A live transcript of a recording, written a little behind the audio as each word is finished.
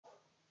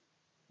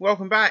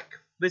welcome back.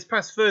 This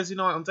past Thursday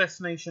night on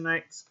Destination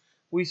X,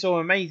 we saw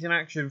amazing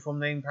action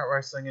from the Impact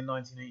Wrestling in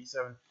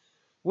 1987.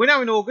 We're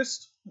now in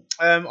August.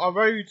 Our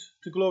road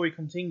to glory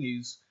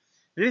continues.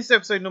 This is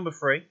episode number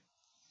 3.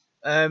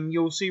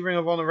 You'll see Ring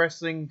of Honor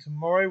Wrestling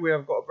tomorrow. We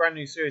have got a brand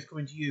new series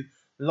coming to you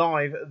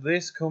live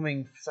this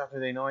coming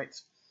Saturday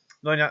night.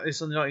 This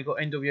Sunday night, you've got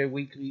NWA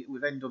Weekly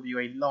with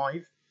NWA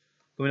Live.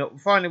 Coming up,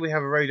 finally, we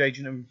have a road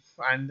agent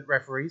and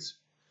referees.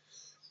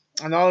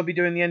 And I'll be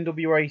doing the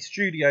NWA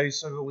studios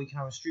so that we can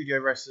have a studio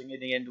wrestling in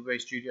the NWA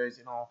studios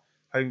in our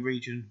home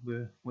region,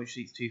 which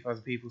seats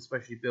 2,000 people,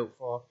 specially built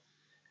for our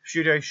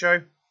studio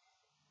show.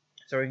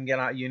 So we can get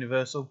out of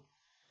Universal.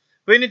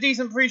 But in a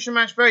decent pre-show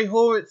match, Barry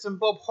Horowitz and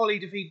Bob Holly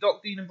defeat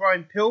Doc Dean and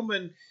Brian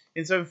Pillman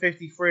in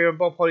 7:53, and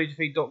Bob Holly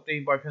defeat Doc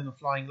Dean by putting a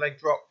flying leg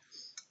drop.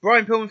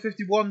 Brian Pillman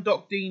 51,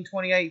 Doc Dean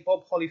 28,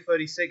 Bob Holly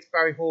 36,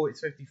 Barry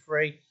Horowitz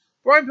 53.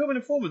 Brian Pillman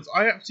performance.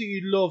 I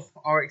absolutely love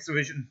our X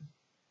Division.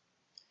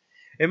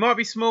 It might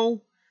be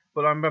small,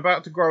 but I'm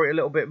about to grow it a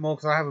little bit more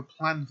because I have a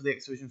plan for the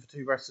X Division for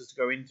 2 wrestlers to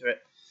go into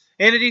it.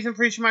 In a decent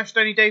pre-show match,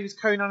 Danny Davis,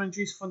 Conan and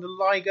Juice Thunder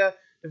Liger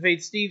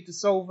defeat Steve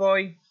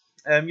DeSolvoy,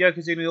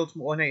 Yokozuna the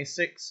Ultimate Warrior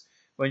 86,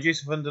 when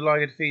Juice Thunder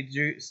Liger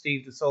defeated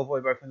Steve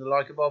DeSolvoy both in the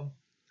Liger Bomb.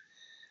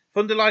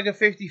 Thunder Liger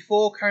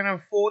 54,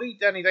 Conan 40,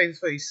 Danny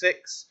Davis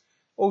 36,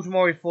 Ultimate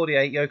Warrior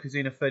 48,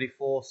 Yokozuna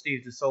 34,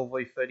 Steve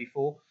DeSolvoy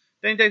 34.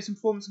 Danny Davis'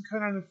 performance and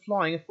Conan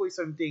flying at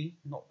 47D,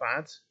 not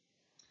bad.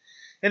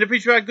 In the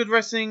pre-show, good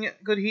wrestling,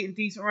 good heat and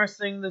decent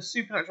wrestling. The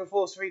Supernatural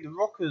Force defeat the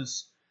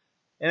Rockers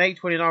in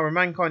 8:29, when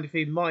Mankind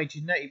defeated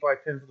Marty Jannetty by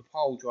pin for the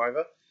pile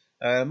driver.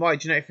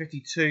 Marty Jannetty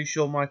 52,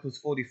 Shawn Michaels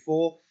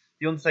 44,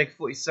 The Undertaker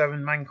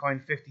 47,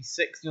 Mankind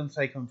 56, The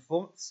Undertaker on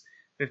performance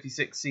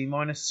 56 C-.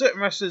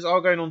 Certain wrestlers are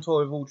going on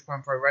tour with All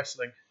Japan Pro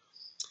Wrestling.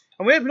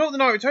 And we open up the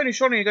night with Tony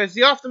Schiavone, who goes,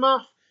 the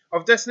aftermath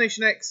of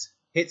Destination X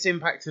hits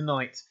Impact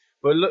tonight.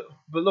 But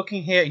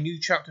looking here, a new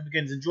chapter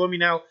begins. And join me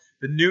now,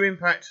 the new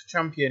Impact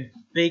champion,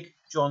 Big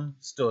John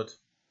Studd.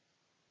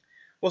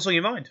 What's on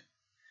your mind?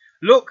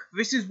 Look,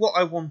 this is what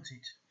I wanted,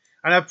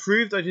 and I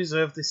proved I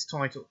deserved this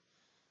title.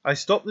 I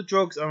stopped the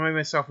drugs and I made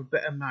myself a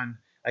better man.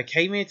 I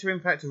came here to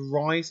Impact to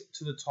rise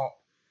to the top.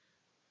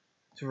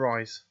 To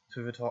rise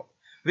to the top.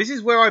 This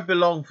is where I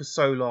belong for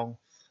so long.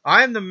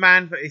 I am the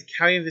man that is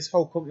carrying this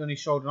whole company on his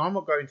shoulder, and I'm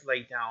not going to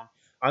lay down.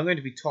 I'm going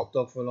to be top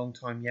dog for a long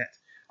time yet.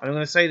 And I'm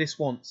going to say this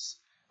once.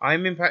 I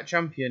am Impact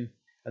champion,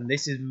 and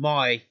this is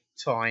my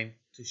time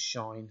to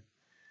shine.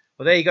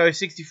 Well, there you go,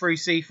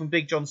 63C from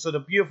Big John Studd. A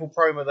beautiful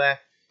promo there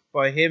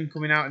by him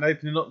coming out and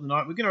opening up the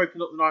night. We're going to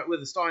open up the night with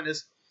the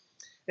Steiners.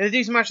 In a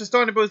decent match, the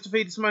Steiner Brothers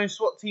defeated Simone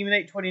SWAT team in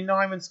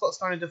 8:29 when Scott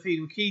Steiner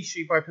defeated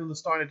Rikishi by putting the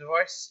Steiner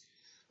device.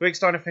 Rick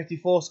Steiner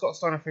 54, Scott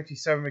Steiner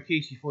 57,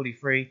 Rikishi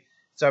 43,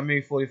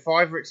 Samu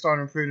 45. Rick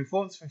Steiner improved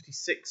performance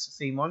 56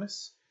 C-.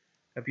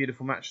 A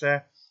beautiful match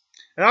there.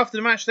 And after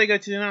the match, they go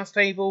to the announce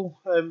table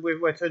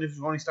where Tony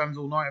Schiavone stands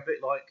all night, a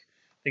bit like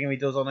he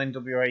does on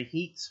NWA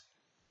Heat.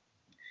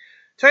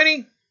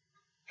 Tony,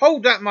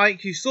 hold that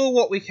mic. You saw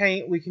what we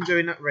can do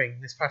in that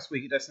ring this past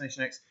week at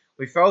Destination X.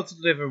 We failed to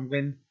deliver and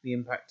win the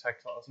Impact Tag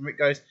Titles. And Rick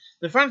goes,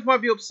 the fans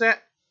might be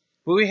upset,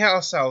 but we hit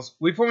ourselves.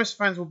 We promise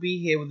fans will be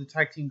here with the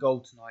tag team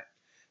gold tonight.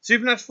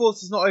 Supernatural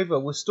Force is not over.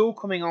 We're still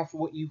coming after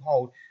what you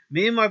hold.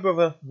 Me and my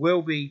brother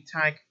will be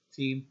tag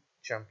team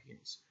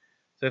champions.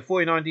 So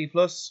 49D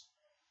plus.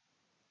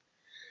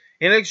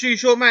 In an extremely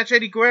short match,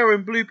 Eddie Guerrero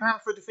and Blue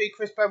Panther defeat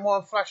Chris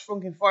Benoit and Flash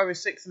Funk in 5 or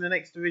 6 in the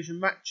next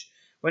division match.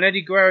 When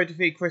Eddie Guerrero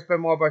defeated Chris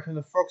Benoit by from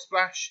the Frog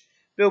Splash.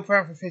 Bill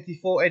Panther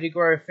 54, Eddie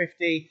Guerrero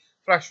 50,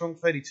 Flash Funk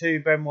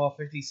 32, Benoit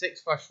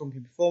 56, Flash Funk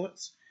in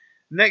performance.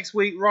 Next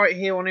week, right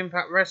here on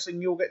Impact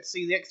Wrestling, you'll get to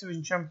see the X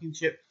Division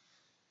Championship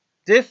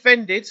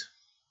defended.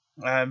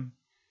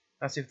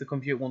 That's if the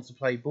computer wants to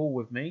play ball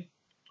with me.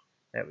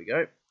 There we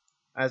go.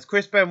 As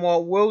Chris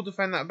Benoit will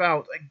defend that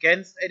belt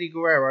against Eddie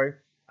Guerrero.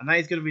 And that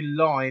is going to be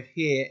live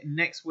here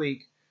next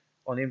week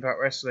on Impact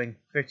Wrestling.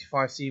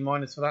 55 C-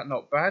 for that,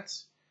 not bad.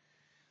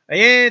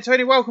 Yeah,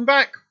 Tony, welcome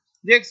back.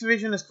 The X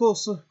Division has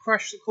caused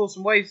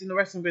some waves in the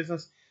wrestling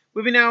business.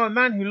 With me now, a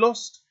man who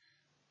lost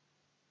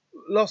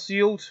to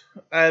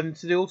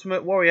the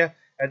Ultimate Warrior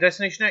at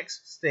Destination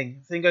X,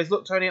 Sting. Sting goes,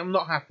 look, Tony, I'm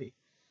not happy.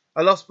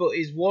 I lost, but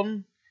he's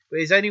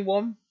only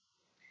one.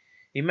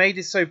 He made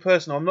this so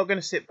personal. I'm not going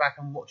to sit back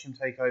and watch him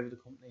take over the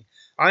company.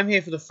 I'm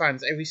here for the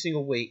fans every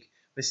single week.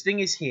 But Sting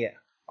is here.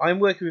 I'm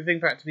working with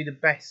Impact to be the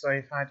best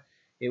I've had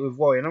it with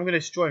Warrior. And I'm going to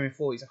destroy him in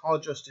 4 weeks. A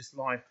Hard Justice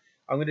Live.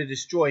 I'm going to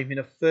destroy him in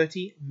a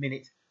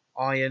 30-minute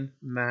Iron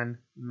Man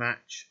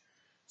match.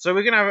 So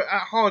we're going to have,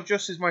 at Hard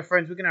Justice, my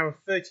friends, we're going to have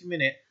a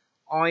 30-minute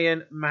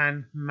Iron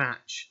Man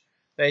match.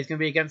 That is going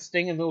to be against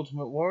Sting and the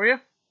Ultimate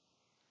Warrior.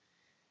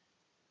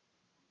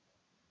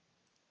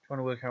 Trying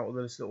to work out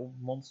what this little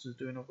monster's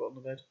doing I've got on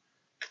the bed.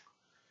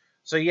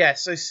 So yeah,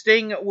 so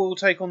Sting will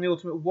take on the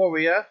Ultimate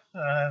Warrior.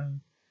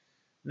 And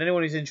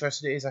anyone who's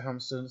interested, it is a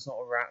hamster and it's not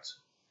a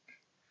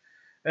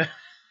rat.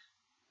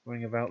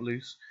 Running about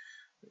loose.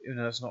 Even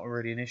though that's not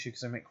really an issue because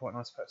they make quite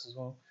nice pets as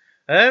well.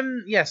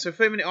 Yeah, so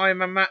 30-minute Iron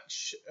Man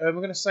match. We're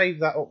going to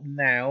save that up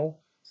now.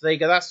 So there you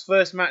go. That's the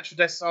first match for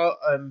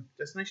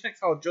Destination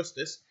X Hard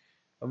Justice.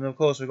 And of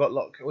course we've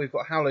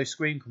got Hallow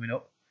Scream coming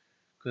up,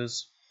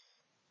 because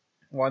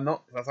why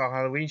not? That's our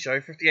Halloween show.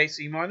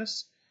 58C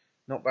minus,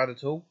 not bad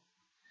at all.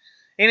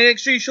 In an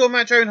extreme short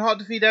match, Owen Hart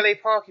defeated LA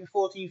Park in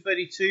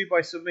 14:32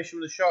 by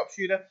submission with a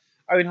sharpshooter.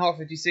 Owen Hart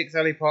 56,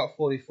 LA Park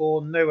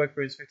 44. No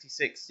Chris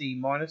 56C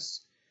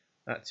minus.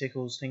 That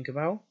tickles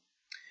Tinkerbell.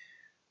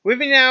 With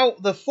me now,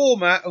 the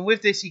format, and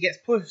with this he gets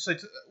pushed. So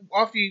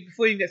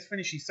before he gets to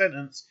finish his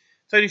sentence,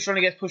 Tony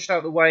Schiavone gets pushed out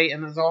of the way,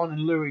 and Azan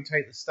and Louis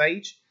take the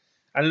stage.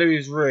 And Louis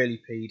is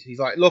really peed. He's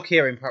like, "Look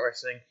here, Impact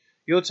Wrestling,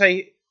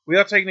 we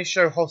are taking this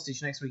show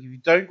hostage next week if you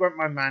don't grant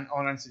my man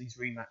Arn Anthony's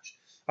rematch.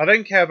 I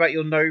don't care about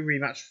your no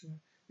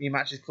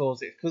rematches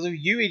clause. It's because of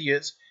you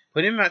idiots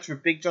put in a match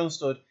with Big John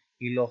Studd,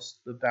 he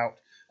lost the bout.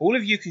 All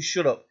of you can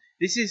shut up.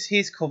 This is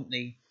his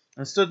company,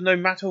 and Studd, no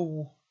matter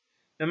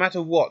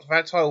what,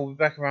 that title will be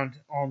back around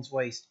Arn's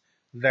waist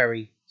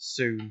very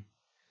soon.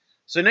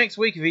 So next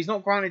week, if he's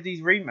not granted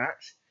these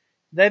rematch,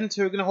 them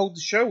two are going to hold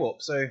the show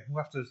up. So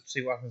we'll have to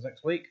see what happens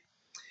next week.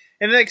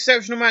 In an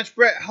exceptional match,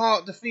 Bret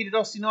Hart defeated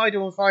Austin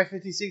Idol on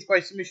 5:56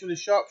 by submission with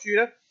a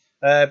sharpshooter.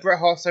 Bret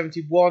Hart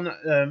 71,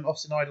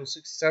 Austin Idol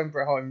 67,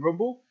 Bret Hart in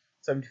Rumble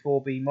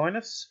 74B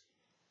minus.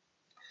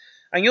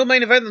 And your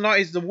main event tonight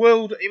is the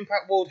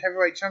Impact World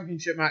Heavyweight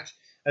Championship match,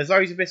 as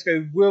Larry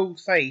Zbyszko will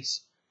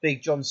face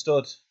Big John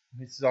Studd.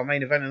 This is our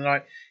main event of the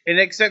night. In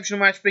an exceptional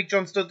match, Big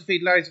John Studd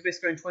defeated Larry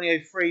Zbyszko in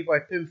 20:03 by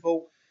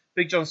pinfall.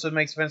 Big John Studd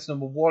makes defense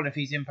number 1 of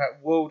his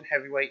Impact World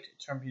Heavyweight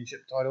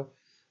Championship title.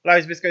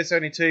 Larry Zbyszko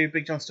 72,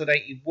 Big John Studd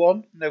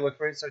 81, no work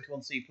for it,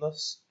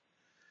 71C+.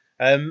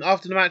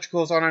 After the match, of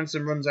course, Arn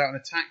Anderson runs out and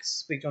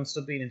attacks Big John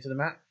Studd being into the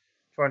mat,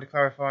 trying to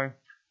clarify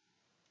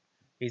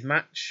his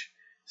match.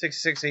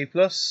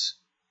 66C+.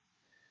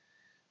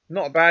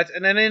 Not bad.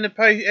 And then in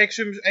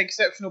the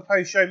exceptional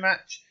post-show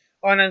match,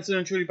 Arn Anderson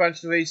and Truly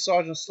Blanchard defeated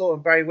Sergeant Slaughter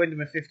and Barry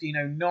Windham in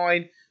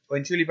 15:09,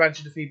 when Truly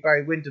Blanchard defeated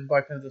Barry Windham by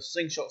pin of the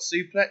slingshot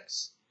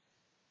suplex.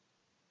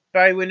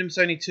 Barry Windham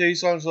 72,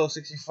 Sergeant Slaughter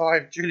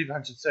 65, Truly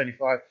Blanchard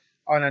 75,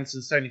 Arn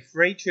Anderson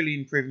 73, Truly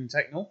improving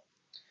technical.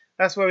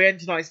 That's where we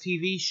end tonight's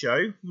TV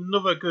show.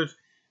 Another good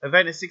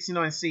event at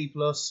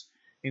 69C+.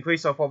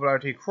 Increased our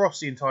popularity across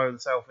the entire of the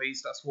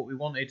Southeast. That's what we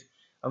wanted.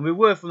 And we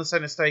were from the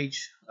centre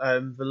stage,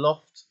 the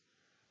loft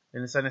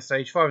in the centre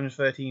stage,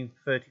 530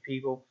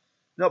 people.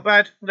 Not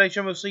bad. Ladies and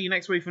gentlemen, we'll see you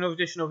next week for another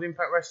edition of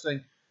Impact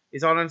Wrestling.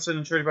 Is Arn Anderson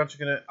and Truly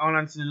Blanchard Arn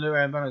Anderson and Lou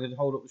Aaron Banner going to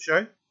hold up the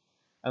show?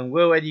 And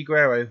will Eddie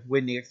Guerrero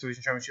win the X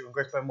Division Championship and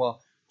Chris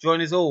Benoit join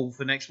us all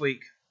for next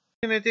week?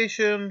 In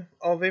edition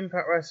of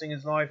Impact Wrestling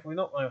is live. We're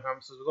not no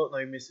hamsters, we've got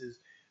no misses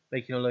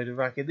making a load of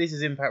racket. This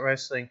is Impact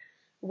Wrestling.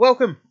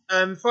 Welcome.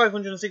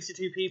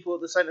 562 people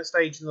at the centre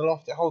stage in the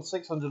loft. It holds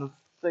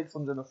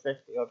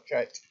 650, I've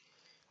checked.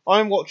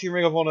 I'm watching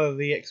Ring of Honor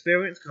The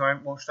Experience, because I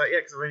haven't watched that yet,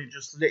 because I've only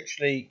just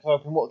literally,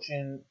 I've been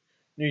watching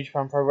New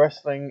Japan Pro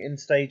Wrestling in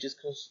stages,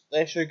 because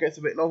their show gets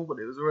a bit long, but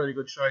it was a really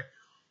good show.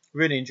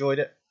 Really enjoyed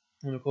it.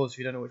 And of course, if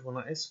you don't know which one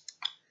that is,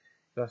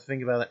 you have to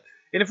think about it.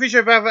 In the pre-show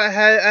in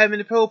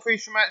the Pearl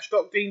pre-show match,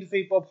 Doc Dean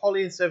defeated Bob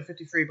Holly in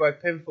 7:53 by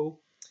pinfall.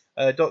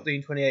 Doc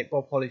Dean 28,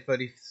 Bob Holly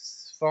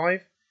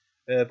 35.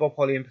 Bob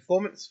Holly in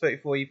performance,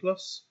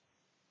 34E+.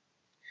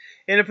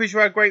 In the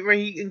pre-show great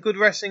and good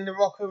wrestling, the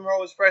Rock and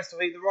Roll Express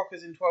defeated the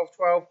Rockers in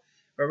 12:12.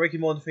 Ricky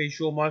Morton defeated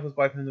Shawn Michaels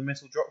by pin the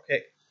missile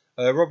dropkick.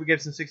 Robbie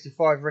Gibson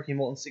 65, Ricky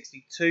Morton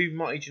 62,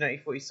 Marty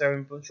Jannetty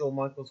 47, Shawn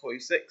Michaels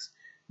 46.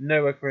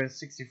 Noah Corinne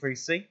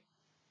 63C.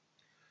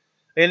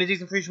 In a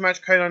decent pre-show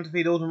match, Conan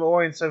defeated Ultimate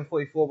Warrior in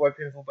 7:44 by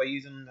pinfall by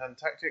using hand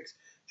tactics.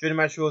 During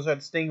the match, we also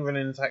had Sting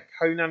running and attack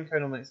Conan.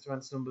 Conan makes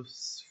defense number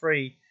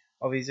 3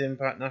 of his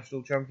Impact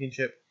National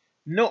Championship.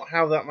 Not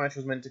how that match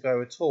was meant to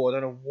go at all. I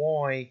don't know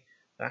why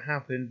that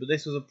happened, but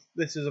this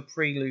is a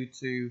prelude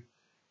to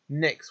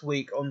next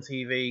week on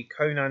TV.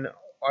 Conan,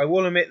 I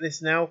will admit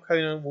this now,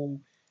 Conan will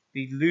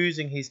be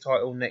losing his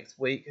title next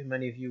week, as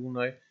many of you will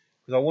know,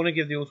 because I want to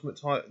give the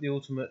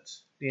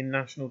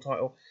national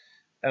title.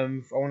 I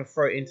want to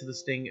throw it into the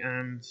Sting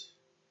and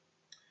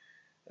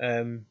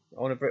I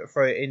want to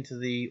throw it into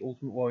the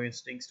Ultimate Warrior and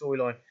Sting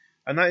storyline,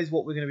 and that is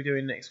what we're going to be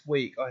doing next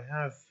week. I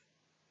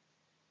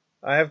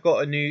have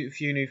got a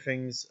few new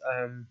things.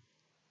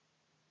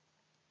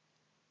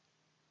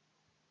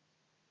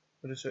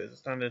 We'll just do it as a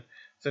standard.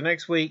 So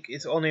next week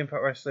it's on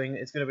Impact Wrestling.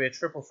 It's going to be a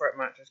triple threat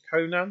match. It's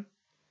Conan,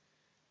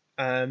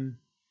 the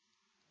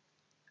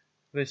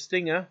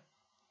Stinger,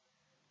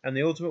 and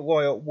the Ultimate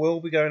Warrior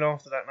will be going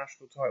after that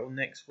national title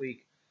next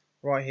week,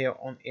 right here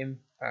on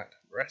Impact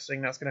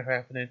Wrestling. That's going to be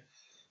happening.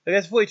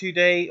 Against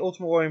 42-day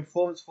Ultimate Warrior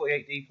performance,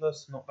 48D+,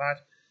 not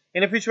bad.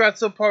 In a picture at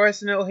Subpar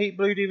Wrestling Little Heat,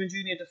 Blue Demon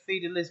Jr.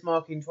 defeated Liz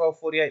Mark in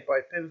 12:48 by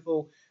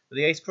pinfall with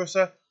the Ace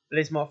Crusher.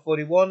 Liz Mark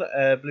 41,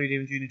 Blue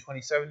Demon Jr.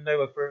 27,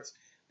 no appearance.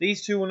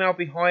 These two will now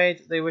be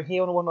hired. They were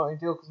here on a one-night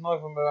deal because neither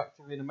of them are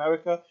active in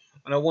America,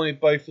 and I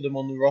wanted both of them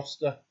on the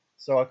roster,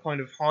 so I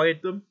kind of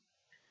hired them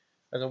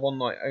as a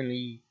one-night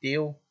only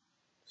deal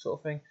sort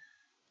of thing.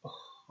 Oh,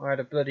 I had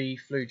a bloody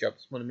flu jab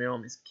this morning. My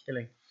arm is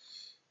killing.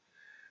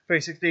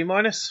 316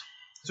 minus.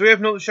 So we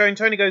open up the show and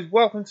Tony goes,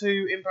 "Welcome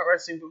to Impact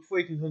Wrestling," but before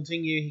he can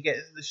continue,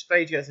 the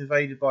stage gets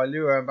invaded by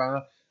Lura and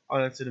Banner,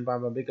 Arlington and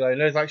Bam Bam Bigelow. And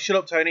Lura's like, "Shut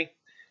up, Tony.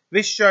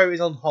 This show is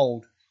on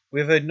hold.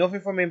 We've heard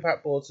nothing from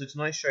Impact Board, so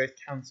tonight's show is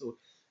cancelled.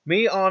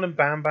 Me, Arn and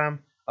Bam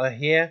Bam are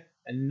here,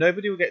 and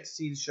nobody will get to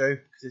see the show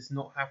because it's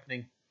not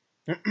happening."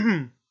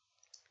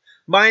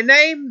 "My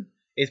name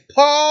is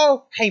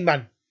Paul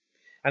Heyman,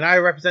 and I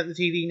represent the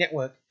TV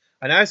network,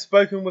 and I've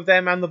spoken with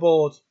them and the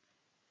board.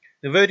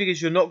 The verdict is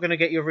you're not going to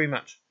get your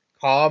rematch.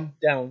 Calm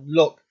down.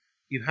 Look,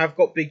 you have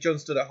got Big John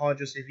stood at hard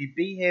just. If you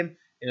beat him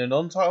in a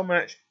non-title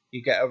match,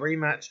 you get a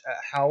rematch at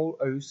Howl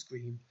O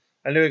Scream."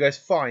 And Louis goes,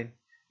 "Fine,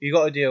 you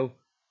got a deal.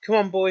 Come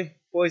on,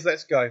 boys,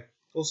 let's go.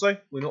 Also,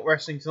 we're not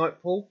wrestling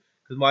tonight, Paul,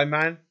 because my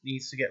man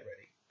needs to get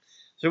ready."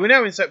 So we're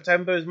now in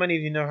September, as many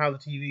of you know how the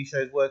TV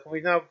shows work, and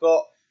we've now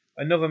got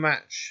another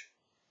match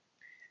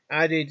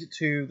added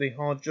to the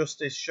Hard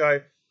Justice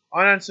show.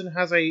 Anderson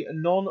has a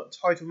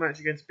non-title match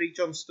against Big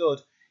John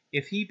Studd.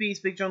 If he beats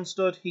Big John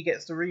Studd, he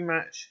gets the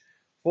rematch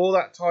for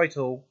that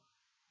title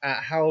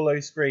at Howl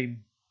O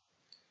Scream.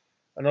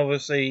 And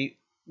obviously,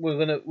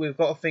 we've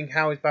got to think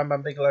how is Bam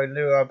Bam Bigelow and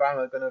Lou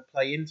Alabama going to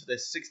play into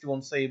this.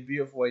 61C, a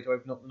beautiful way to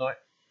open up the night.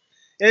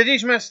 In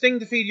addition, match, Sting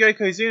defeated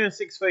Yokozuna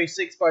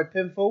 636 by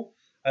pinfall.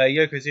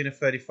 Yokozuna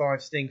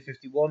 35, Sting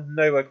 51.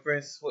 No work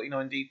experience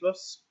 49D+.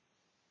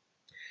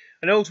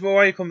 And Ultimate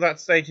Warrior comes out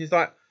to stage. He's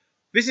like,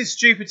 "This is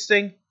stupid,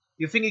 Sting.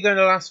 You think you're going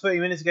to last 30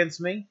 minutes against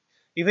me?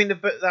 You think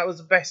that was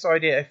the best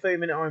idea? A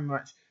 30-minute Iron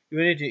match? You're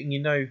an idiot, and you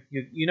know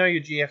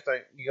your GF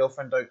your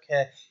girlfriend don't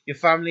care. Your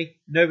family,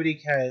 nobody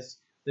cares.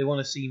 They want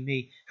to see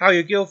me. How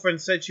your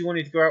girlfriend said she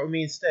wanted to go out with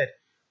me instead."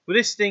 But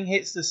this Sting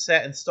hits the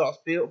set and starts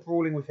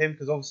brawling with him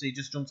because obviously he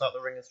just jumps out the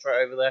ring and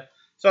straight over there.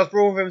 Starts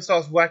brawling with him,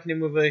 starts whacking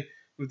him with the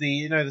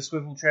the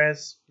swivel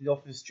chairs, the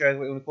office chairs,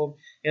 what you want to call them.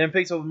 And then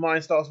picks up the mic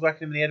and starts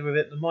whacking him in the head with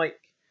it,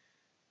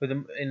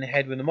 in the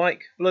head with the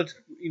mic.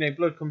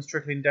 Blood comes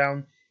trickling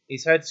down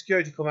his head.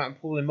 Security come out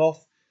and pull him off,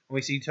 and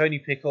we see Tony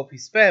pick up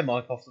his spare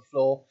mic off the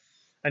floor.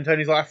 And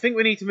Tony's like, "I think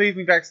we need to move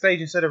me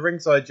backstage instead of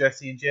ringside,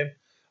 Jesse and Jim.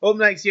 Up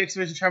next, the X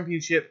Division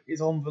Championship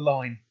is on the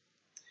line."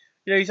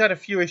 He's had a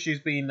few issues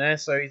being there,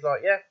 so he's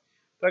like, "Yeah,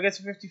 but I guess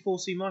a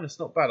 54C minus,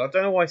 not bad." I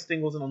don't know why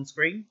Sting wasn't on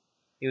screen.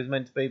 He was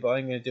meant to be, but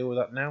I'm going to deal with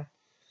that now.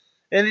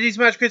 In this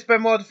match, Chris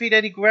Benoit defeated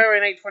Eddie Guerrero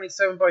in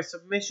 8:27 by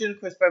submission.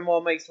 Chris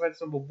Benoit makes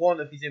defense number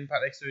 1 of his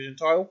Impact X Division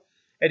title.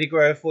 Eddie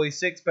Guerrero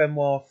 46,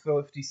 Benoit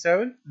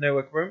 57. No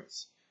work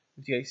rumps,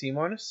 58C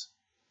minus.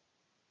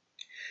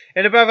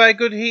 In above a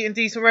good heat and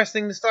decent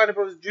wrestling, the Steiner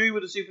brothers drew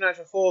with the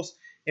Supernatural Force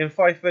in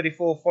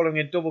 5:34 following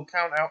a double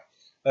count out.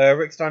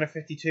 Rick Steiner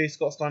 52,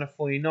 Scott Steiner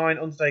 49,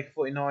 Undertaker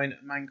 49,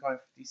 Mankind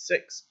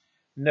 56.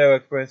 No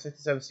work rumps,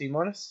 57C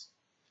minus.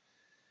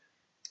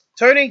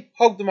 Tony,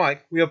 hold the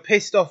mic. We are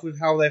pissed off with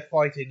how they're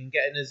fighting and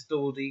getting us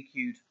double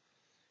DQ'd.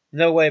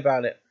 No way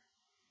about it.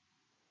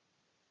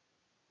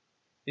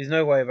 There's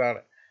no way about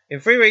it. In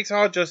 3 weeks,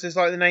 Hard Justice,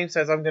 like the name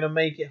says, I'm going to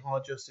make it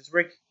Hard Justice.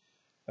 Rick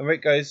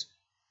goes,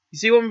 "You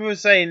see what we were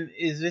saying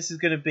is this is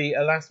going to be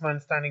a last man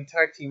standing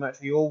tag team match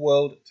for your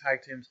world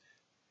tag teams.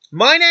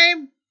 My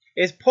name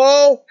is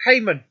Paul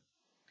Heyman,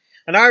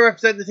 and I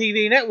represent the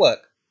TV network.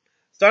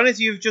 Steiners,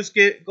 you just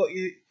got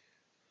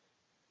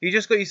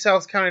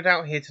yourselves counted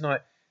out here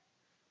tonight.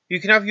 You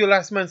can have your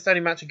last man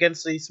standing match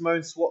against the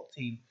Samoan SWAT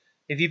team.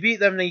 If you beat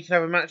them, then you can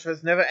have a match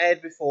that's never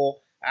aired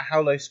before at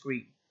Howl O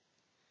Scream."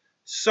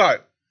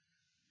 So,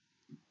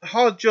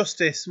 Hard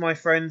Justice, my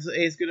friends,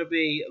 is going to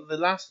be the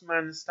last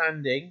man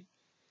standing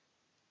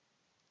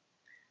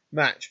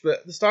match.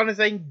 But the Steiners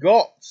ain't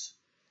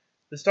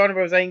the Steiner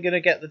Brothers ain't going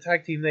to get the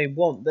tag team they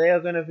want. They are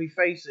going to be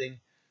facing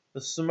the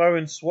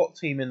Samoan SWAT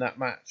team in that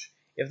match.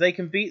 If they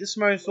can beat the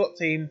Samoan SWAT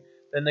team,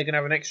 then they're going to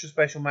have an extra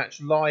special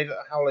match live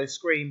at Howl O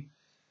Scream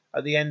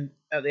at the end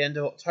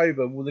of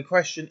October. Well, the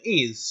question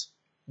is,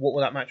 what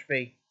will that match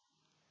be?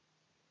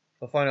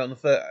 We'll find out on the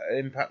third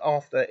Impact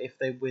after if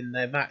they win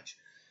their match.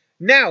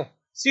 Now,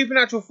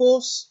 Supernatural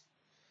Force,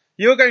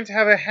 you're going to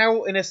have a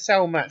Hell in a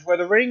Cell match where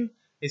the ring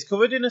is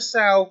covered in a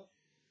cell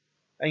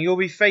and you'll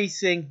be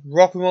facing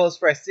Rock and Roll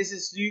Express. This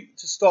is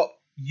to stop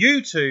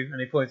you two, and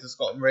he points to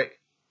Scott and Rick,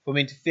 from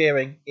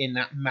interfering in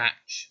that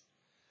match.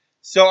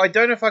 So I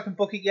don't know if I can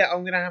book it yet.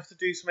 I'm going to have to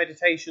do some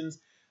meditations.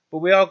 But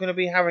we are going to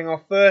be having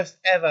our first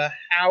ever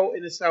Hell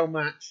in a Cell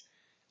match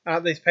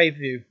at this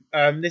pay-per-view.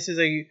 This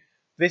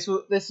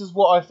is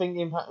what I think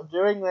the Impact are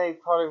doing. They've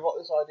kind of got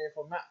this idea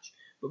for a match,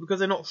 but because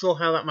they're not sure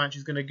how that match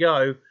is going to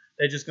go,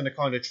 they're just going to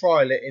kind of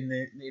trial it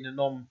in a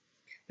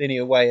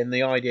non-linear way. And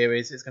the idea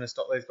is it's going to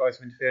stop those guys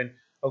from interfering.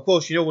 Of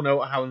course, you all know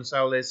what Hell in a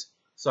Cell is.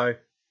 So,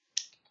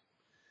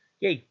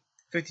 yay,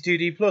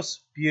 52D plus,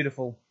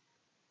 beautiful.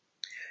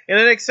 In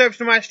an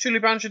exceptional match, Tully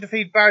Blanchard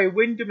defeated Barry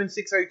Windham in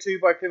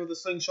 6:02 by pin with a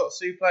slingshot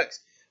suplex.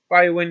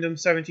 Barry Windham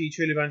 70,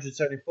 Tully Blanchard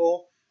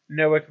 74.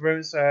 No work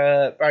appearance.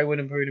 Barry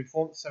Windham proved in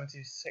front,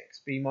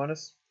 76B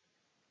minus.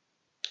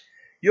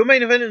 Your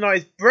main event tonight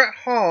is Bret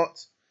Hart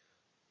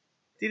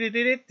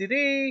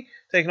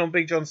taking on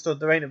Big John Studd.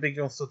 There ain't a Big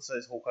John Studd, so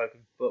it's Hulk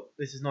Hogan. But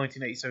this is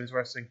 1987's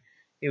wrestling.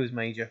 It was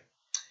major.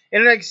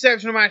 In an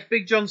exceptional match,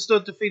 Big John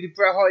Studd defeated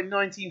Bret Hart in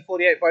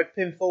 1948 by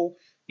pinfall.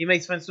 He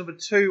makes defense number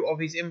 2 of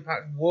his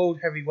Impact World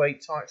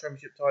Heavyweight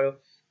Championship title.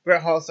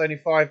 Bret Hart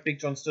 75, Big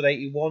John Studd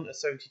 81, a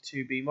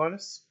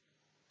 72B-.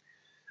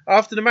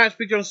 After the match,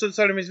 Big John Studd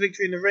celebrated his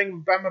victory in the ring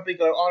with Bama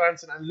Bigelow, Arn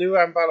Anderson, and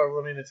Luan Balor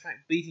running an attack,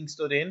 beating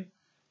Studd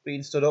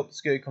up.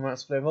 Scooter come out and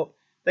split him up.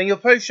 Then your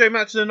post-show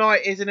match of the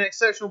night is an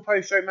exceptional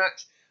post-show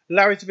match.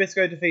 Larry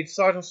Zbyszko defeated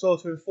Sergeant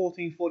Slaughter in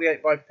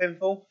 1448 by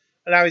pinfall.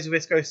 Larry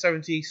Zbyszko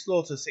 70,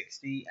 Slaughter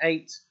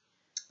 68.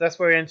 That's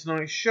where we end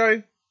tonight's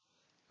show.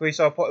 Increase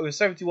our pot with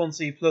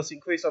 71C plus.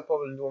 Increase our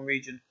pot into one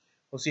region.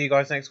 We'll see you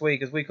guys next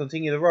week as we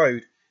continue the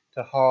road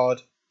to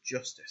hard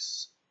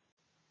justice.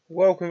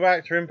 Welcome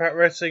back to Impact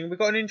Wrestling. We've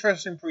got an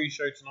interesting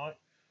pre-show tonight,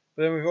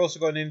 but then we've also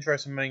got an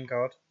interesting main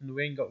card, and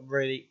we ain't got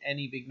really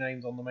any big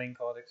names on the main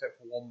card except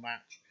for one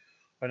match,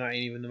 or not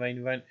even the main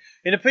event.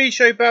 In the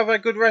pre-show, Battle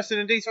Good Wrestling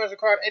and decent match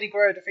crowd. Eddie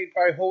Guerrero defeated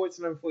Barry Horowitz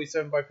in number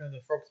 47 by pinning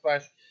the Frog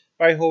Splash.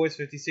 Barry Horowitz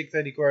 56,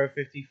 Eddie Guerrero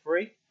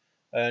 53.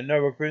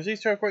 No Cruz.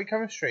 These two have great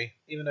chemistry,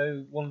 even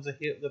though one's a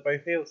heel, they're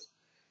both heels.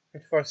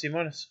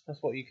 55C-.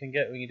 That's what you can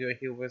get when you do a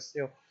heel versus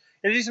heel.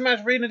 In a decent match,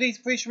 Arena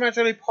decent pre-show match,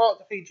 early part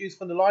defeat Juice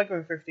from the Liger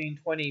in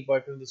 15-20 by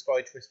pinning the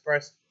Sky Twist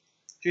Press.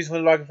 Juice from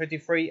the Liger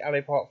 53,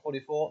 LA Park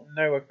 44,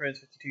 No Appearance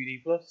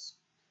 52D+.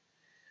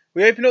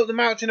 We open up the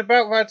match in a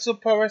bout where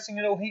Subpar Wrestling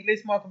and All Heat,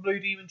 Liz Mark and Blue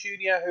Demon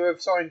Jr., who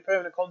have signed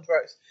permanent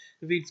contracts,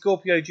 defeat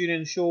Scorpio Jr.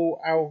 and Shaw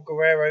Al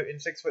Guerrero in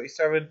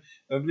 6:37.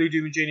 Blue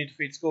Demon Jr.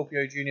 defeat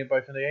Scorpio Jr.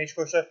 both in the Age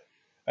Crusher.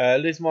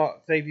 Liz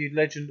Mark debuted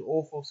Legend,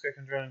 awful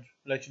second round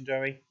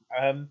legendary.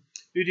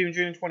 Blue Demon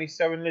Jr.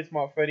 27, Liz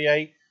Mark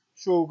 38,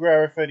 Shaw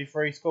Guerrero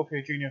 33,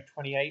 Scorpio Jr.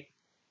 28.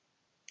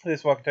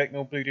 Liz Mark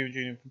Techno, Blue Demon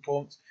Jr.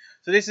 performance.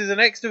 So this is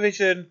an X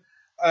Division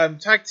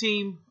tag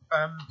team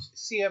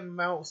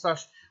CML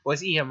slash, well,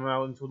 it's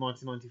EML until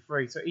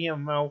 1993. So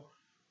EML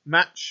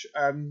match,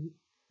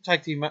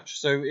 tag team match.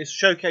 So it's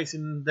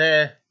showcasing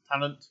their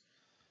talent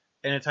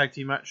in a tag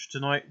team match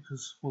tonight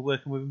because we're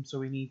working with them, so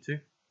we need to.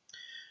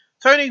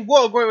 Tony,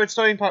 what a great way to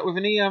start Impact with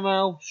an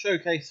EML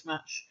showcase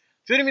match.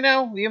 Joining me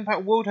now, the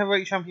Impact World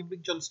Heavyweight Champion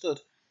Big John Studd.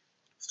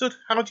 Studd,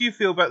 how do you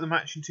feel about the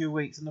match in 2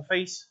 weeks and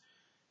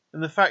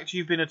the fact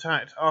you've been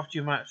attacked after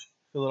your match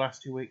for the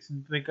last 2 weeks?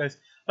 And Big goes,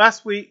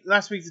 last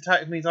week's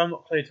attack means I'm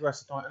not cleared to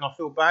wrestle tonight, and I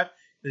feel bad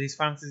that these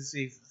fans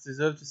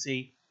deserve to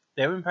see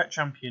their Impact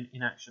champion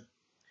in action.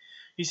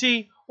 You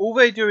see, all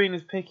they're doing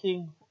is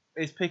poking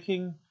this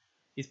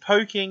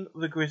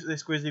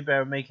grizzly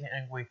bear and making it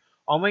angry.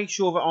 I'll make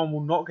sure that Arn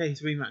will not get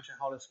his rematch at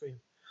Hollow Scream.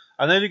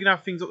 I know they're going to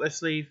have things up their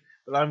sleeve,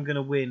 but I'm going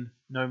to win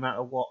no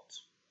matter what.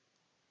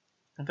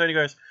 And Tony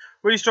goes,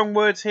 really strong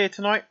words here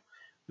tonight.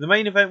 The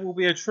main event will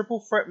be a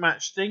triple threat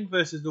match, Sting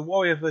versus The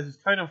Warrior versus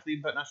Conan for the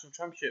Impact National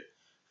Championship.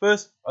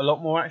 First, a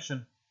lot more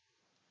action.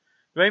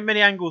 There ain't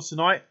many angles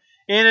tonight.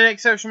 In an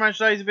exceptional match,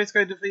 Larry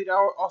Zbyszko defeated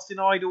Austin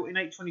Idol in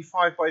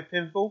 8:25 by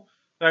pinfall.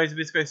 Larry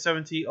Zbyszko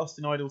 70,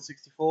 Austin Idol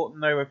 64,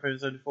 no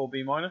weapons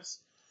 74B-.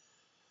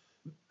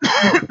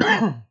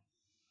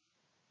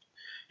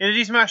 In a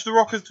decent match, the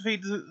Rockers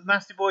defeated the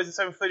Nasty Boys in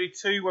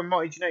 7:32 when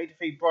Mighty Jannetty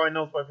defeated Brian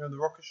Knobs by pinning the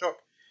Rocker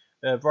Shock.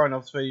 Brian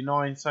Knobs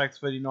 39, Sags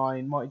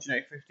 39, Mighty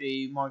Jannetty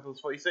 50,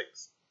 Michaels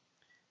 46.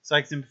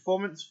 Sags in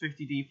performance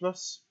 50D+.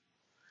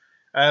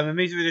 The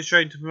music video is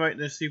shown to promote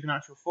the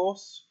supernatural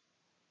force.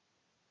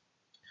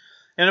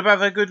 In about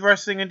their good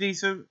wrestling and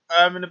decent,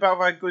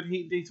 good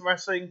heat and decent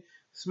wrestling,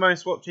 Samoan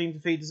SWAT team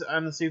defeated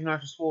and the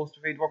supernatural force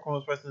defeated Rock and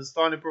Roll's Wrestling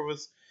Steiner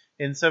Brothers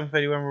in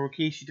 7:31 when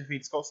Rikishi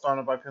defeated Scott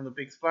Steiner by pinning the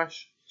Big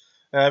Splash.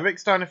 Rick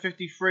Steiner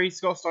 53,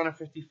 Scott Steiner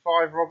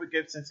 55, Robert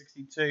Gibson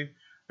 62,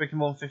 Rick and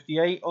Morton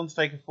 58,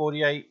 Undertaker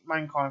 48,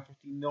 Mankind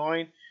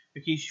 59,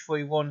 Rikishi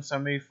 41,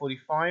 Samu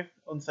 45,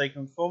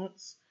 Undertaker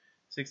performance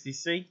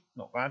 60C,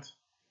 not bad.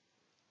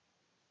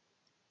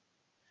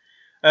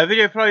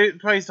 Video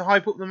plays to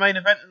hype up the main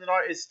event of the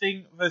night is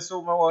Sting vs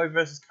Ultimate Warrior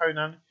versus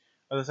Conan.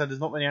 As I said, there's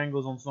not many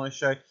angles on tonight's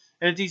show.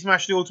 In a decent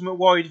match, the Ultimate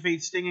Warrior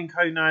defeats Sting and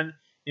Conan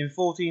in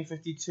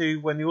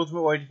 14:52 when the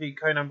Ultimate Warrior defeated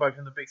Conan by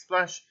pinning the Big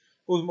Splash.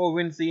 Ultimate Warrior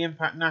wins the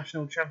Impact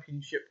National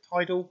Championship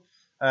title.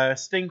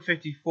 Sting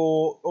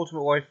 54,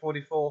 Ultimate Warrior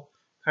 44,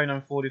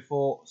 Conan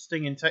 44,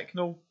 Sting in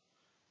Technical.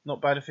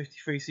 Not bad, a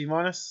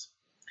 53C-.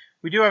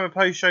 We do have a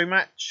post-show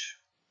match.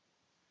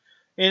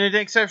 In an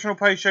exceptional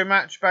post-show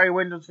match, Barry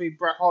Windham defeated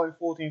Bret Hart in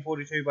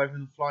 14:42 by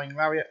the Flying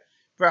Lariat.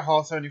 Bret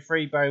Hart's only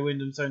 3, Barry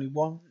Windham's only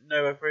 1.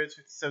 No appearance,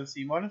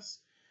 57C-.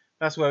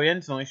 That's where we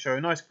end tonight's show.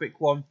 A nice quick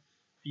one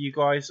for you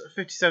guys.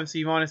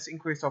 57C-,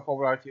 increased our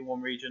popularity in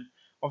one region.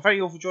 Well, thank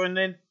you all for joining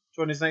in.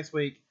 Join us next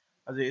week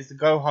as it is the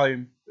Go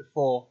Home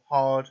before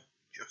Hard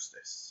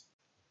Justice.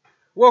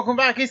 Welcome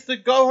back. It's the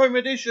Go Home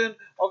edition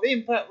of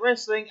Impact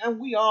Wrestling and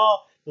we are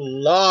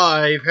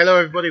live. Hello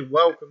everybody.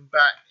 Welcome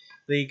back.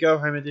 The Go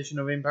Home edition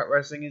of Impact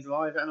Wrestling is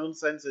live and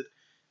uncensored.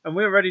 And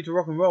we're ready to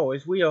rock and roll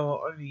as we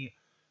are only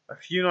a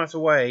few nights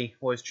away.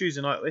 Well, it's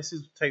Tuesday night. This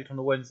is taped on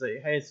a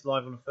Wednesday. Hey, it's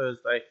live on a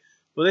Thursday.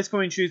 But this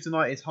coming Tuesday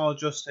night is Hard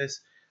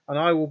Justice. And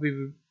I will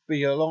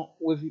be along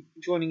with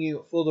joining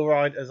you for the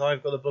ride as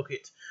I've got to book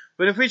it.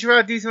 But in future,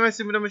 our decent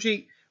wrestling with number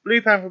sheet,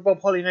 Blue Panther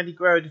Bob Holly and Eddie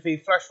Guerrero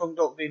defeat Flash Funk,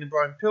 Doc Dean and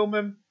Brian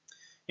Pillman.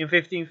 In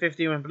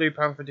 15-15 when Blue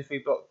Panther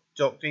defeat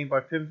Doc Dean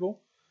by pinfall.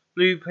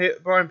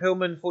 Brian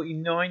Pillman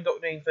 49,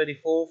 Doc Dean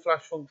 34,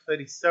 Flash Funk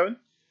 37.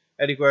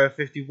 Eddie Guerrero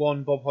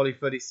 51, Bob Holly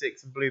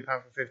 36 and Blue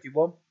Panther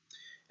 51.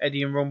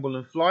 Eddie and Rumble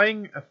and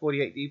Flying at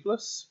 48D+.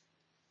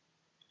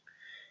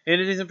 In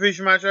a decent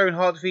pre-show match, Owen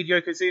Hart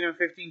defeated Yokozuna in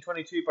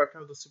 15-22 by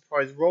pinfall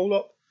surprise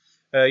roll-up.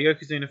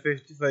 Yokozuna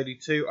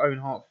 50-32, Owen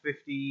Hart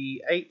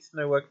 58,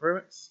 no work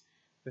agreements,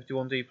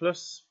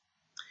 51D+.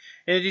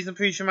 In a decent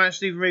pre-show match,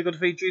 Steven Regal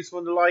defeated Juice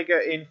Wonder Liger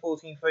in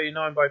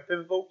 14-39 by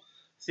pinfall.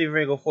 Steven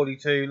Regal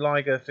 42,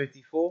 Liger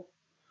 54.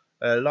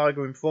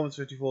 Liger in performance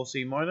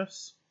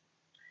 54C-.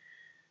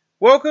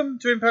 Welcome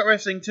to Impact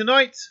Wrestling.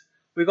 Tonight,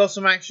 we've got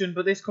some action,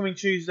 but this coming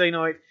Tuesday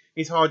night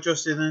is Hard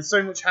Justice, and there's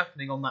so much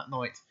happening on that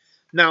night.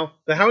 Now,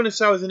 the Hell in a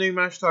Cell is a new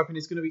match type, and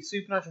it's going to be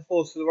Supernatural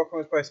Force for the Rock and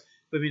Roll Express.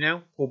 With me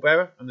now, Paul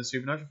Bearer and the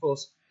Supernatural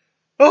Force.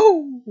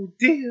 Oh,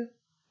 dear.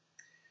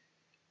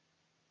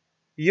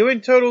 You're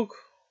in trouble.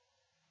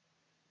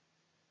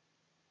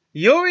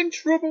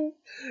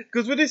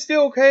 Because with this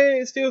steel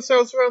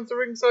cell surrounds the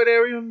ringside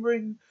area and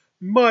ring,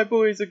 my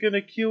boys are going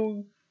to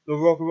kill the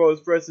Rock and Roll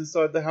Express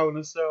inside the Hell in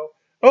a Cell.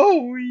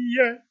 Oh,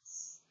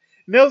 yes.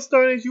 Now,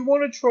 Steiners, you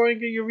want to try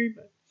and get your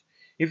rematch.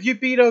 If you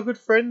beat our good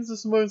friends, the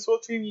Samoan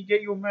SWAT team, you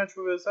get your match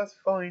with us. That's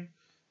fine.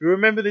 But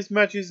remember, this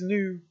match is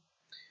new.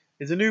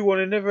 It's a new one.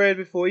 It never aired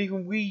before.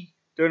 Even we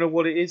don't know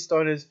what it is,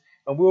 Steiners.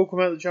 And we'll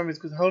come out the champions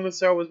because Hell in a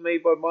Cell was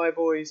made by my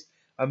boys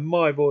and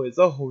my boys.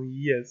 Oh,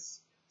 yes.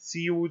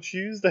 See you all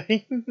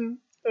Tuesday.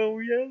 Oh,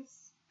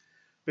 yes.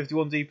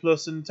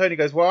 51D+. And Tony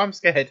goes, well, I'm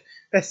scared.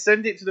 Let's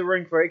send it to the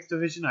ring for X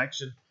Division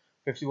action.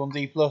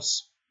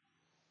 51D+.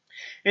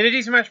 In a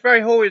decent match,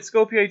 Barry Horowitz,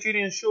 Scorpio Jr.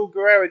 and Shaul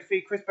Guerrero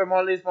defeat Chris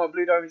Benoit, Liz Mark,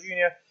 Blue Diamond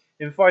Jr.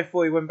 in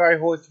 5:40 when Barry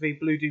Horowitz defeat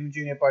Blue Demon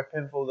Jr. by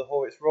pinfall, the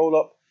Horowitz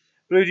roll-up.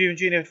 Blue Demon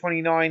Jr.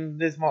 29,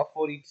 Liz Mark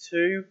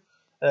 42,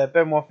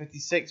 Benoit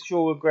 56,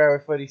 Shaul Guerrero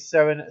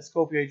 37,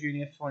 Scorpio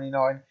Jr.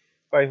 29,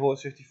 Barry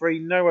Horowitz 53.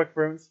 No work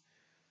appearance.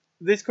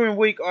 This coming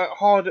week at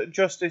Hard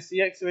Justice,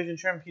 the X Division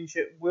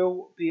Championship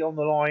will be on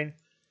the line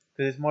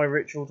because it's my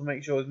ritual to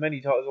make sure as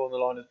many titles are on the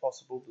line as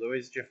possible, but there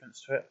is a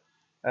difference to it.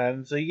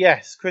 So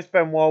yes, Chris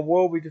Benoit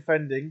will be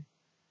defending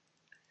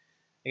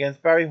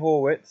against Barry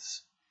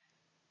Horowitz.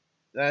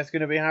 That's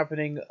going to be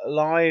happening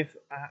live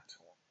at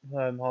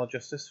Hard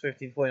Justice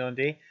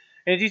 1549D.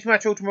 In a decent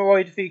match, Ultimate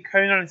Warrior defeat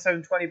Conan in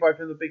 7:20 by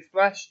pin the Big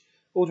Splash.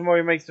 Ultimate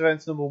Warrior makes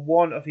defense number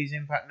 1 of his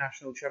Impact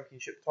National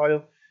Championship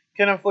title.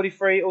 Conan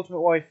 43,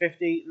 Ultimate Warrior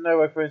 50,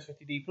 no appearance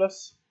 50D+.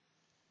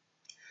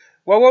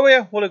 Well,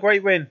 Warrior, what a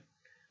great win.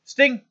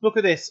 Sting, look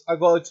at this. I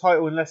got a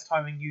title in less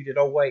time than you did.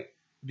 Oh wait,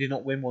 you did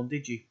not win one,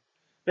 did you?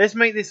 Let's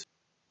make this.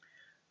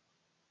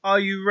 Are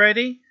you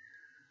ready?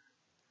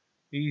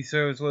 He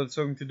says what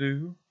something to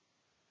do.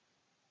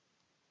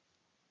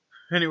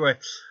 Anyway,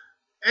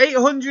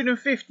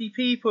 850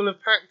 people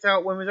have packed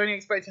out when we was only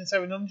expecting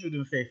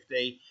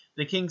 750.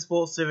 The King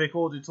Sports Civic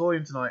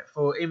Auditorium tonight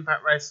for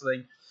Impact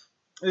Wrestling.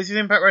 This is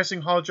Impact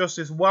Wrestling Hard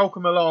Justice.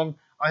 Welcome along.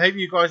 I hope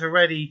you guys are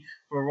ready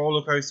for a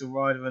roller coaster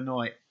ride of a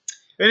night.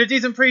 In a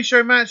decent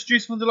pre-show match,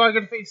 Juice Wonder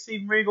Liger defeats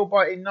Steven Regal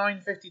in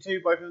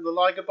 9:52 by the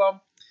Liger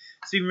Bomb.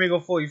 Steven Regal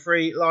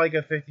 43,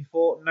 Liger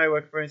 54, no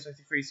work appearance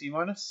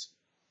 53C-.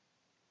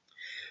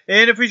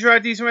 In a pre-show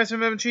decent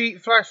wrestling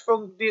cheat, Flash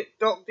Funk,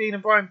 Doc Dean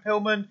and Brian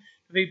Pillman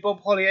defeat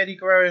Bob Holly, Eddie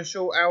Guerrero and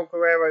Shaul Al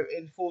Guerrero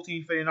in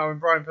 14:39 when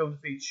Brian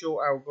Pillman defeats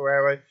Shaul Al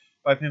Guerrero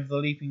by pin for the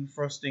Leaping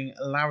Thrusting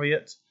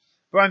Lariat.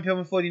 Brian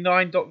Pillman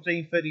 49, Doc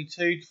Dean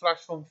 32, Flash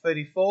Funk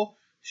 34,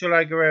 Shaul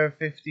Al Guerrero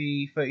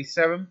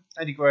 37,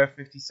 Eddie Guerrero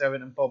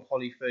 57 and Bob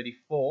Holly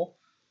 34.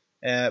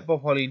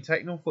 Bob Holly and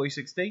Techno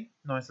 46D.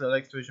 Nice little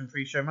X Division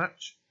pre-show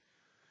match.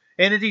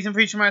 In a decent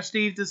pre-show match,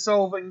 Steve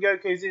DeSolvo and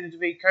Yokozuna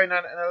defeat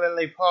Conan and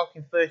LA Park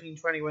in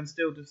 13:20 when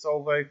still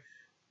DeSolvo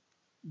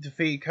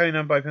defeat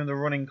Conan by pin the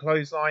running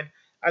clothesline.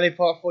 LA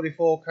Park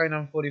 44,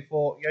 Conan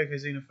 44,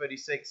 Yokozuna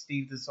 36,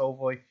 Steve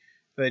DeSolvo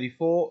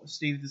 34,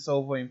 Steve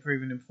DeSolvo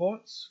improving in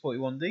performance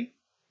 41D.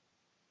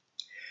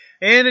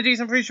 In a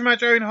decent pre-show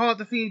match, Owen Hart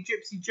defeated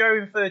Gypsy Joe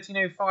in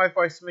 13:05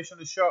 by submission of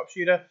the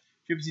sharpshooter.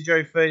 Gypsy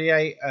Joe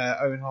 38,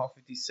 Owen Hart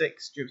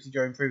 56, Gypsy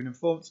Joe improving in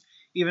performance,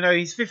 even though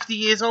he's 50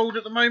 years old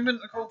at the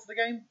moment, according to the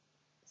game.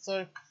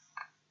 So,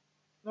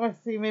 nice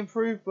to see him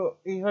improve, but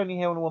he's only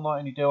here on a one-night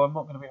only deal. I'm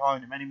not going to be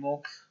hiring him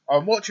anymore.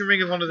 I'm watching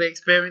Ring of Honor The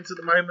Experience at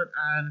the moment,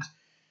 and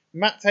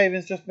Matt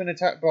Taven's just been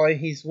attacked by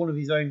one of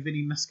his own,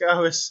 Vinny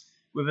Mascaris,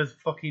 with a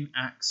fucking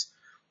axe.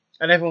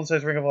 And everyone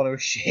says Ring of Honor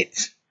is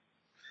shit.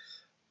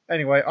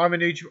 Anyway, I'm a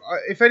New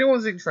if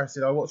anyone's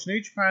interested, I watch New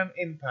Japan,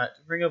 Impact,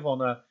 Ring of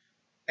Honor,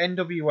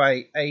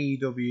 NWA,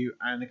 AEW,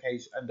 and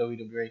occasionally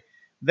WWE.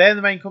 They're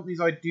the main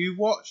companies I do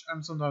watch,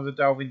 and sometimes I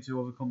delve into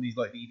other companies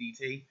like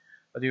DDT.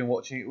 I do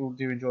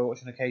enjoy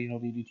watching an occasional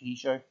DDT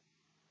show.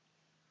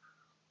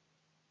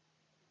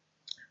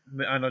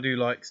 And I do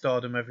like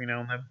Stardom every now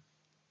and then.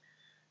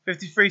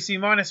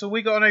 53C-, so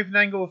we got an open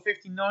angle of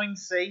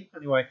 59C.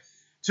 Anyway,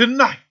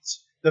 tonight,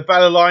 the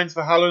battle lines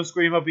for Halloween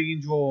Scream are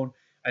being drawn,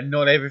 and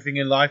not everything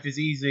in life is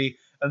easy.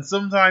 And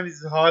sometimes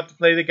it's hard to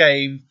play the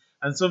game,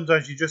 and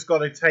sometimes you just got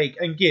to take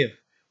and give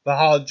the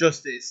hard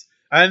justice.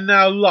 And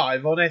now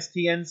live on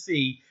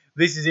STNC,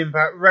 this is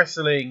Impact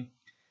Wrestling.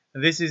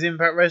 This is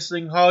Impact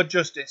Wrestling Hard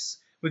Justice.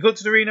 We got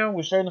to the arena,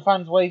 we're showing the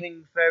fans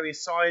waving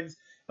various signs,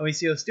 and we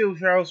see a steel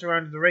trail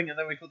surrounding the ring, and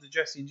then we got to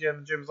Jesse and Jim,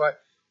 and Jim's like,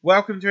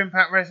 welcome to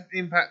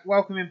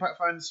welcome Impact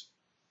fans.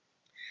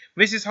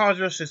 This is Hard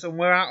Justice, and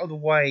we're out of the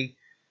way.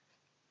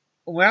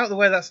 We're out of the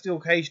way of that steel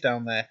cage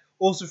down there.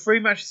 Also, 3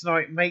 matches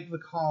tonight make the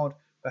card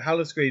for Hell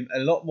of Scream a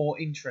lot more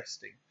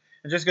interesting.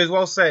 And just goes,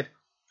 well said.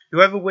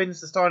 Whoever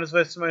wins the Steiners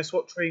vs. Samoa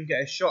SWAT team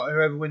get a shot at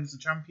whoever wins the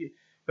champion,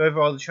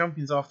 whoever are the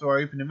champions after our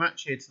opening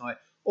match here tonight.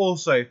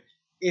 Also,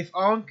 if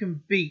Arn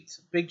can beat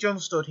Big John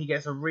Studd, he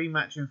gets a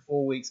rematch in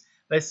 4 weeks.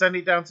 Let's send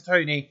it down to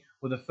Tony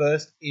with the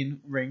first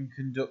in-ring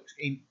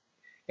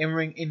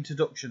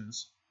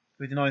introductions.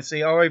 We can now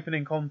see our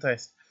opening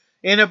contest.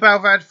 In a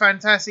battle that had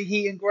fantastic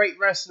heat and great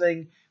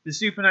wrestling, the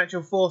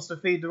Supernatural Force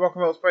defeated the Rock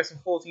and Roll Express in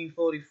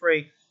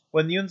 1443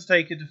 when The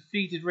Undertaker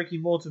defeated Ricky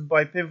Morton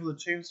by pinfall the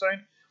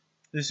Tombstone.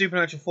 The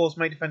Supernatural Force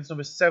made defense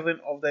number 7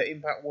 of their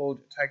Impact World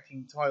Tag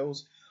Team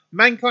titles.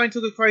 Mankind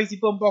took a crazy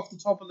bump off the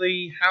top of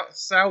the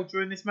cell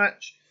during this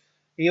match.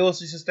 He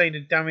also sustained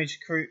a damaged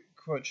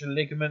crutch and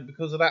ligament.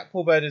 Because of that,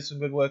 Paul Bear did some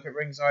good work at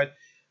ringside.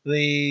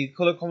 The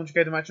colour commentary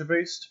gave the match a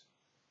boost.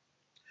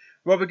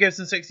 Robert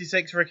Gibson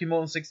 66, Ricky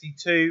Morton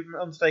 62,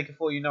 Undertaker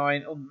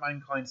 49,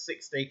 Mankind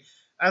 60.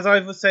 As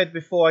I've said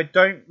before, I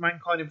don't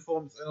Mankind in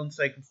performance and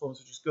Undertaker in performance,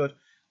 which is good.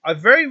 I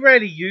very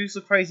rarely use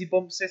the crazy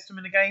bump system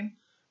in the game,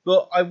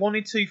 but I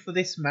wanted to for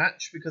this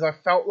match because I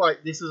felt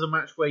like this is a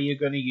match where you're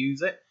going to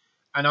use it,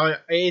 and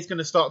it is going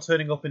to start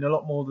turning up in a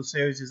lot more of the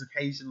series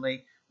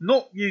occasionally.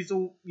 Not use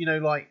all,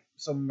 like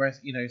some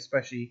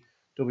especially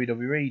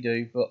WWE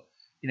do, but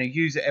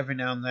use it every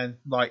now and then.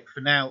 Like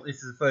for now,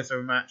 this is the first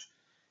ever match.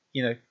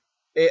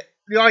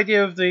 The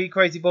idea of the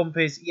crazy bump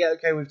is, yeah,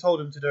 okay, we've told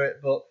him to do it,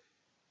 but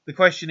the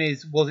question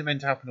is, was it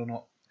meant to happen or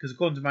not? Because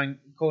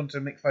according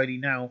to Mick Foley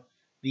now,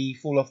 the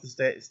fall off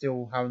the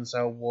steel Hell in a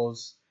Cell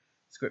was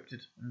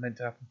scripted and meant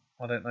to happen.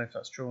 I don't know if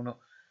that's true or not.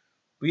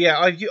 But yeah,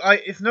 I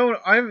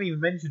haven't even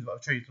mentioned that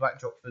I've changed the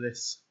backdrop for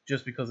this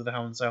just because of the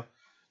Hell in a Cell.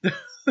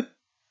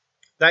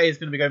 That is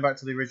going to be going back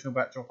to the original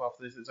backdrop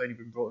after this. It's only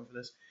been brought in for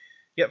this.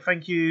 Yep,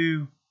 thank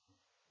you,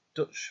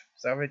 Dutch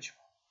Savage.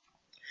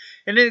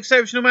 In an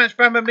exceptional match,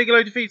 Bam Bam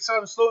Bigelow defeats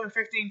Simon Slaughter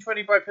in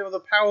 15-20 by pin with a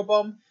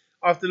powerbomb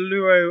after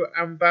Luro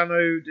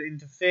Ambano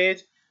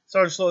interfered.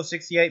 Simon Slaughter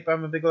 68,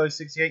 Bam Bam Bigelow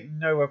 68,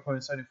 no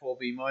opponents, only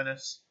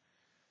 4B-.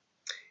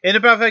 In a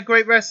battle of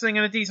great wrestling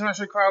and a decent match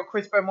of the crowd,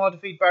 Chris Benoit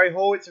defeated Barry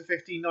Horowitz in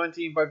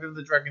 15-19 by pin with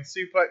the Dragon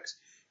Suplex.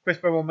 Chris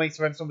Benoit makes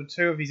defense number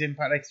 2 of his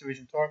Impact X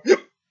Division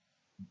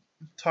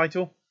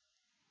title.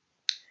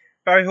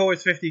 Barry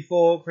Horowitz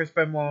 54, Chris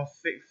Benoit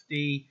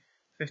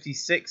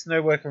 56,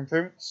 no work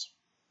improvements.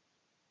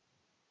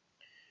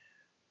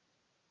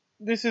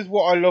 This is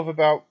what I love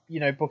about,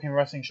 booking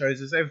wrestling shows,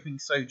 is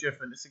everything's so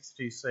different at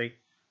 62C.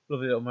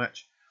 Lovely little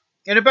match.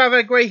 In a battle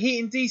of great heat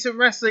and decent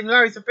wrestling,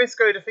 Larry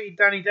Zbyszko defeated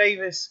Danny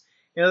Davis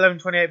in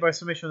 11-28 by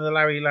submission of the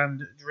Larry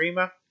Land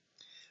Dreamer.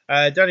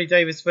 Danny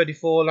Davis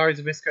 34, Larry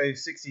Zbyszko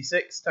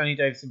 66, Danny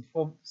Davis in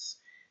performance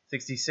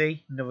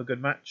 60C, another good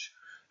match.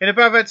 In a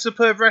battle of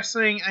superb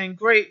wrestling and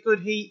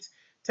good heat,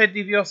 Ted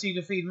DiBiase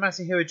defeated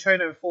Masahiro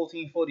Chono in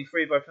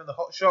 14-43 by putting the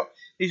Hot Shot.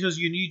 This was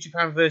your New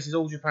Japan versus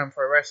All Japan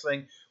Pro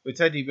Wrestling, with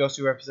Ted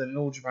DiBiase representing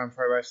All Japan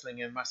Pro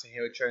Wrestling and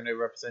Masahiro Chono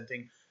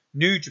representing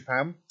New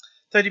Japan.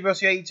 Ted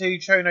DiBiase 82,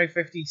 Chono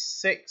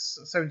 56,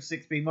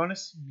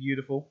 76B-.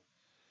 Beautiful.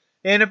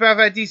 In above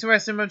our decent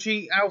wrestling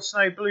munchie, Al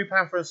Snow, Blue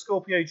Panther and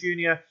Scorpio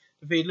Jr.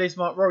 defeated Liz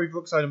Mark, Robbie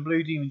Brookside and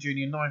Blue Demon Jr.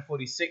 in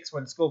 9:46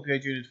 when Scorpio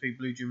Jr. defeated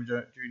Blue Demon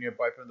Jr.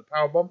 by putting the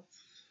powerbomb.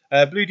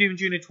 Blue Demon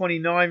Jr.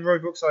 29, Roy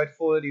Brookside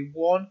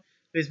 41,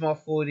 Bismarck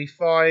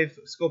 45,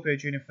 Scorpio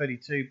Jr.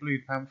 32, Blue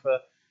Panther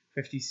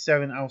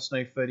 57, Al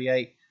Snow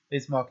 38,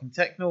 Bismarck and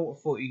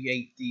Technol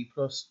 48D+.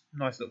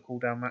 Nice little cool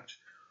down match.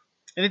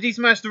 In a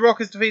decent match, the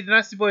Rockers defeated the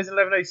Nasty Boys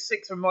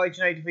 11:06 when Mighty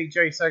Janae defeated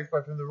Jerry Sags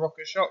by from the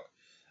Rocker Shock.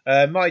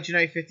 Mighty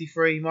Janae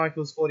 53,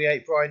 Michaels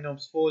 48, Brian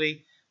Knobs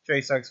 40,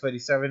 Jerry Sags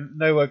 37,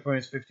 No Work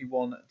Bonus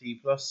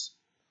 51D+.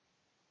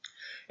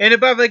 In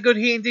above their good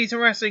heat and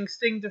decent wrestling,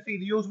 Sting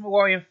defeated the Ultimate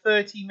Warrior in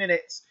 30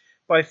 minutes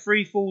by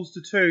 3 falls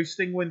to 2.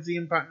 Sting wins the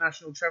Impact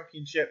National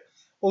Championship.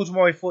 Ultimate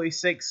Warrior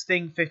 46,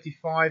 Sting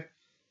 55.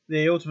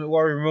 The Ultimate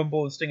Warrior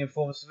Rumble and Sting in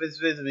form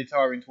visibly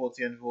tiring towards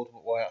the end of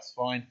Ultimate Warrior. That's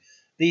fine.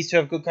 These two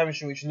have good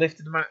chemistry, which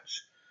lifted the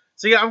match.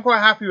 So yeah, I'm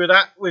quite happy with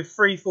that. With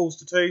 3 falls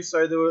to 2,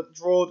 so they were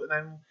drawn, and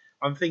then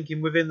I'm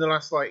thinking within the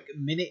last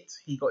minute,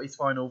 he got his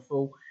final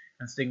fall,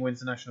 and Sting wins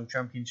the National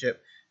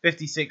Championship.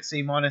 56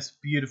 C-,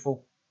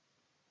 beautiful.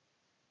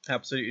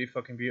 Absolutely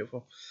fucking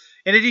beautiful.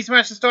 In a decent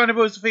match, the Steiner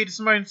Boys defeated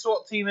Samoan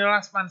SWAT team in a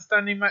last man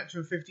standing match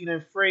in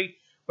 15:03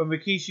 when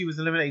Rikishi was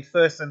eliminated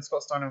first, then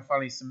Scott Steiner and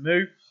Fally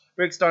Samu.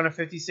 Rick Steiner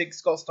 56,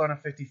 Scott Steiner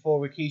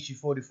 54, Rikishi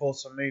 44,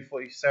 Samu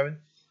 47.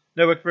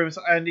 No work for him.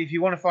 And if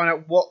you want to find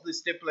out what the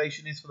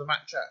stipulation is for the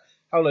match at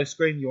Hello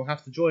Scream, you'll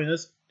have to join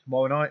us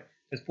tomorrow night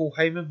as Paul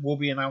Heyman will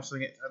be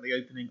announcing it at the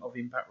opening of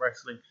Impact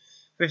Wrestling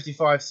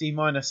 55 C-.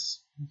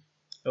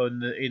 In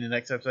the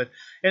next episode.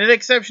 In an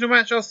exceptional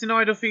match, Austin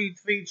Idol defeated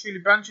Tully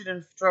Blanchard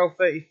in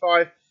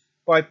 12:35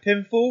 by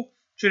pinfall.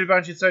 Tully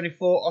Blanchard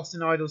 74,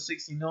 Austin Idol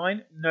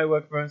 69, no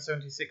work around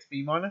 76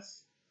 B-.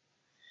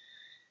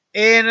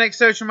 In an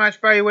exceptional match,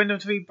 Barry Windham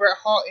defeated Bret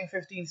Hart in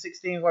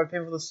 15:16 by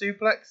pinfall the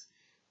suplex.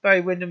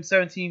 Barry Windham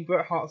 17,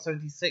 Bret Hart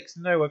 76,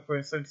 no work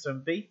around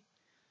 77 B.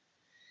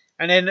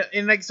 And then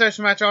in the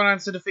exceptional match, Arn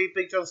Anderson defeated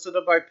Big John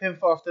Studd by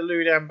pinfall after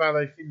Louis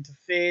D'Ambrosio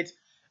interfered.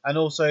 And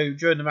also,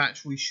 during the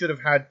match, we should have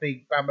had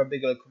Bam Bam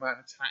Bigelow come out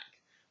and attack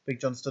Big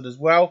John Studd as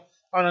well.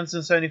 Arn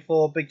Anderson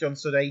 74, Big John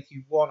Studd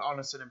 81, Arn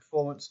Anderson in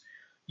performance.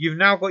 You've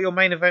now got your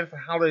main event for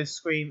Hallow's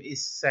Scream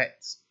is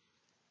set.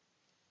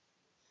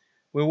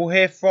 We will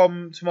hear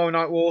from, tomorrow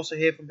night, we'll also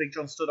hear from Big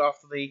John Studd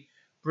after the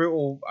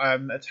brutal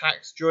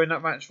attacks during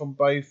that match from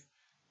both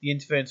the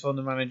interference from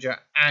the manager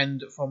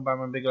and from Bam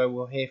Bam Bigelow.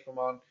 We'll hear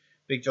from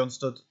Big John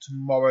Studd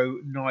tomorrow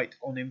night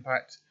on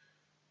Impact.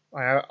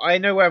 I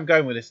know where I'm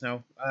going with this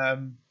now.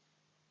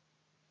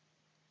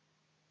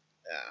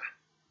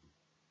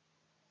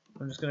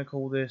 I'm just going to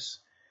call this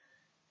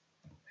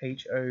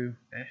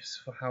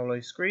HOS for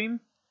Howlow's Scream.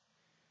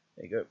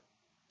 There you go.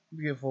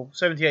 Beautiful.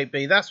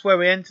 78B. That's where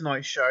we end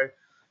tonight's show.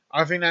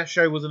 I think that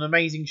show was an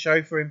amazing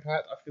show for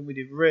Impact. I think we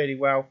did really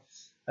well.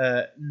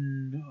 Would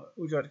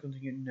you like to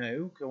continue?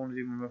 No, because I want to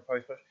do my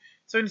post-match.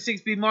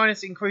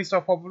 76B- increased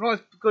our pop. Not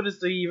as good as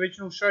the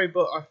original show,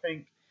 but I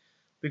think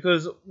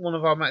because one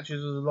of our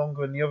matches was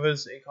longer than the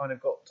others, it kind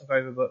of took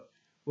over. But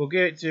we'll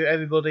give it to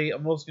everybody.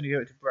 I'm also going to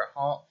give it to Bret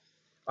Hart.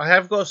 I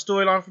have got a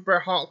storyline for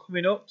Bret Hart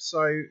coming up,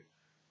 so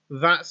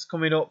that's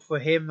coming up for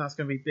him. That's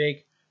going to be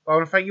big. But I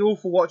want to thank you all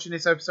for watching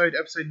this episode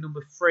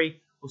number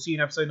 3. We'll see you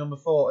in episode number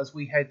 4 as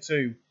we head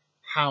to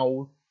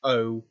Howl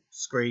O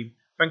Scream.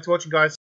 Thanks for watching, guys.